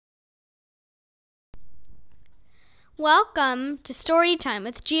Welcome to Storytime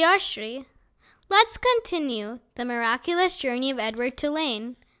with Geoshri. Let's continue The Miraculous Journey of Edward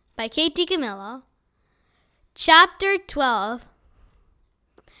Tulane by Katie Camillo. Chapter 12.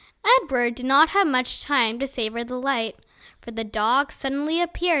 Edward did not have much time to savor the light, for the dog suddenly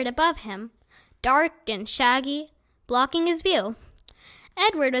appeared above him, dark and shaggy, blocking his view.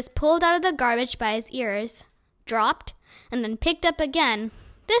 Edward was pulled out of the garbage by his ears, dropped, and then picked up again,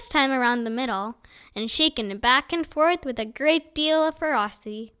 this time around the middle, and shaken back and forth with a great deal of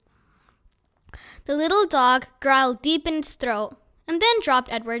ferocity. The little dog growled deep in its throat, and then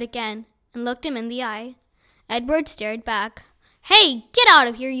dropped Edward again, and looked him in the eye. Edward stared back. "Hey, get out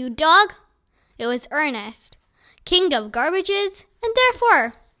of here, you dog!" It was Ernest, king of garbages, and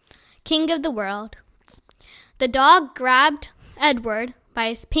therefore king of the world. The dog grabbed Edward by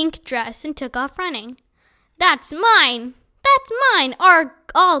his pink dress and took off running. "That's mine! That's mine!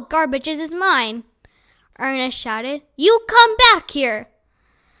 All garbages is mine!" Ernest shouted. "You come back here!"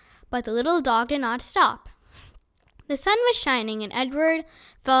 But the little dog did not stop. The sun was shining, and Edward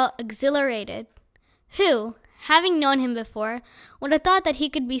felt exhilarated. Who, having known him before, would have thought that he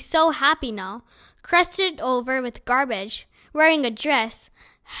could be so happy now, crusted over with garbage, wearing a dress,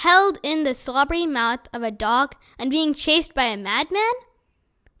 held in the slobbery mouth of a dog, and being chased by a madman?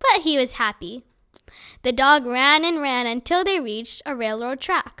 But he was happy. The dog ran and ran until they reached a railroad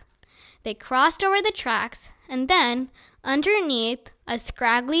track. They crossed over the tracks, and then, underneath a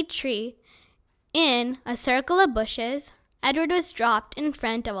scraggly tree, in a circle of bushes, Edward was dropped in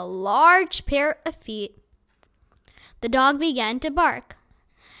front of a large pair of feet. The dog began to bark.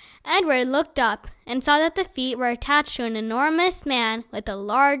 Edward looked up and saw that the feet were attached to an enormous man with a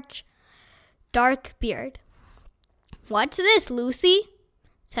large, dark beard. "What's this, Lucy?"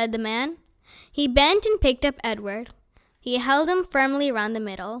 said the man. He bent and picked up Edward. He held him firmly round the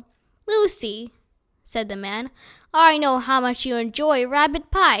middle. "Lucy," said the man, "I know how much you enjoy rabbit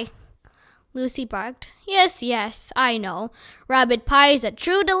pie." Lucy barked. Yes, I know. Rabbit pie is a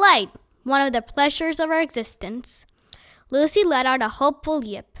true delight, one of the pleasures of our existence." Lucy let out a hopeful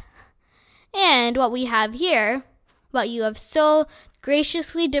yip. "And what we have here, what you have so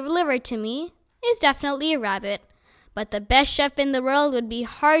graciously delivered to me, is definitely a rabbit. But the best chef in the world would be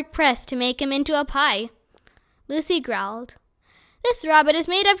hard-pressed to make him into a pie." Lucy growled. "This rabbit is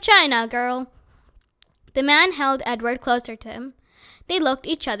made of china, girl." The man held Edward closer to him. They looked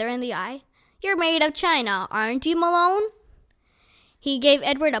each other in the eye. "You're made of china, aren't you, Malone?" He gave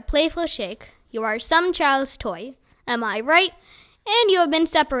Edward a playful shake. "You are some child's toy. Am I right? And you have been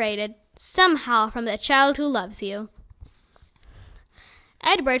separated, somehow, from the child who loves you."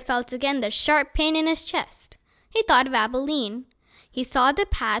 Edward felt again the sharp pain in his chest. He thought of Abilene. He saw the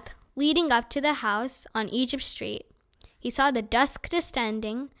path leading up to the house on Egypt Street. He saw the dusk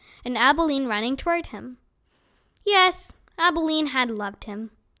descending, and Abilene running toward him. Yes, Abilene had loved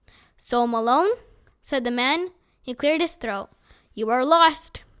him. "So, Malone," said the man. He cleared his throat. "You are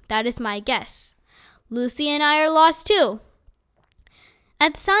lost. That is my guess. Lucy and I are lost too."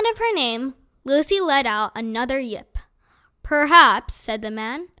 At the sound of her name, Lucy let out another yip. "Perhaps," said the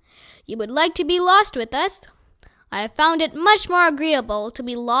man, "you would like to be lost with us. I have found it much more agreeable to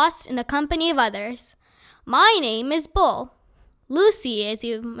be lost in the company of others. My name is Bull. Lucy, as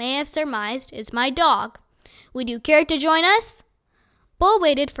you may have surmised, is my dog. Would you care to join us?" Bull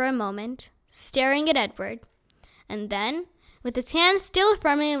waited for a moment, staring at Edward, and then, with his hand still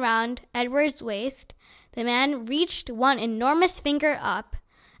firmly around Edward's waist, the man reached one enormous finger up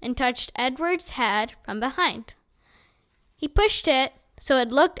and touched Edward's head from behind. He pushed it so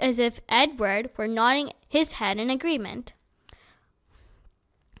it looked as if Edward were nodding his head in agreement.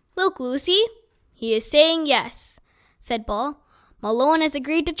 "Look, Lucy, he is saying yes," said Bull. "Malone has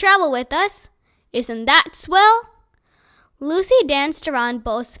agreed to travel with us. Isn't that swell?" Lucy danced around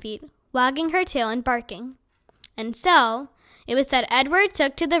Bull's feet, wagging her tail and barking. And so, it was that Edward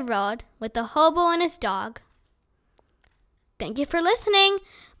took to the road with the hobo and his dog. Thank you for listening.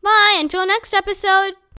 Bye until next episode.